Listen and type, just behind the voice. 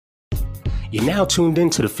You're now tuned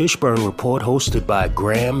into the Fishburne Report hosted by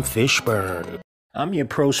Graham Fishburne. I'm your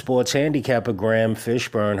pro sports handicapper, Graham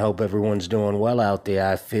Fishburne. Hope everyone's doing well out there.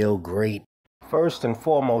 I feel great. First and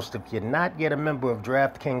foremost, if you're not yet a member of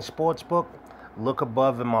DraftKings Sportsbook, look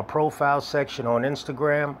above in my profile section on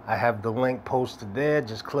Instagram. I have the link posted there.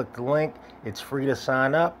 Just click the link. It's free to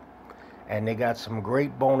sign up. And they got some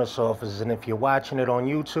great bonus offers. And if you're watching it on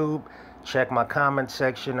YouTube, check my comment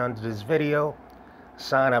section under this video.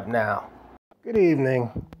 Sign up now. Good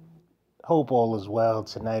evening. Hope all is well.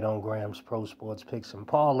 Tonight on Graham's Pro Sports Picks and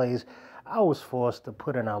Parlays, I was forced to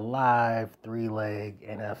put in a live 3-leg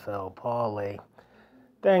NFL parlay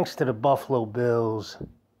thanks to the Buffalo Bills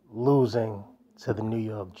losing to the New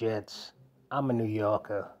York Jets. I'm a New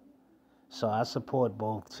Yorker, so I support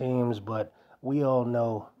both teams, but we all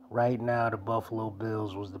know right now the Buffalo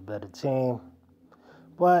Bills was the better team.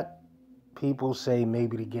 But people say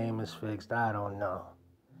maybe the game is fixed. I don't know.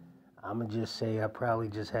 I'm going to just say I probably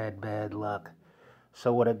just had bad luck.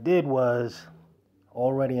 So what I did was,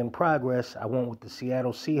 already in progress, I went with the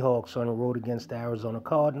Seattle Seahawks on the road against the Arizona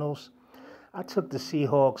Cardinals. I took the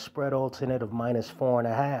Seahawks spread alternate of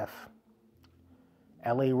 -4.5.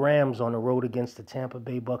 LA Rams on the road against the Tampa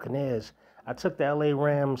Bay Buccaneers. I took the LA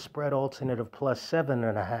Rams spread alternate of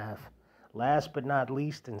 +7.5. Last but not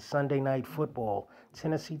least, in Sunday Night Football,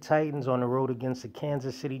 Tennessee Titans on the road against the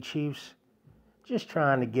Kansas City Chiefs. Just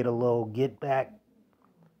trying to get a little get back.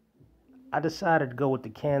 I decided to go with the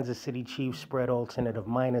Kansas City Chiefs spread alternate of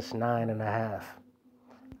 -9.5.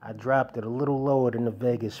 I dropped it a little lower than the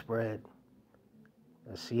Vegas spread.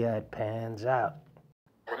 Let's see how it pans out.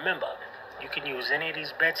 Remember, you can use any of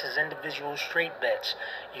these bets as individual straight bets.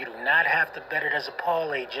 You do not have to bet it as a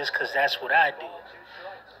parlay just because that's what I do.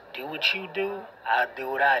 Do what you do, I'll do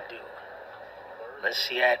what I do. Let's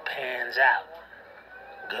see how it pans out.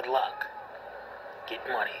 Good luck. Get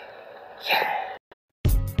money. Yeah.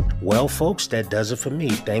 Well, folks, that does it for me.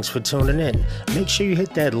 Thanks for tuning in. Make sure you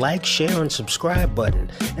hit that like, share, and subscribe button.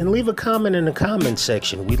 And leave a comment in the comment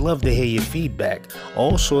section. We'd love to hear your feedback.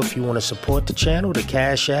 Also, if you want to support the channel, the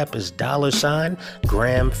Cash App is $Graham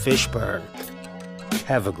Fishburne.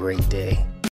 Have a great day.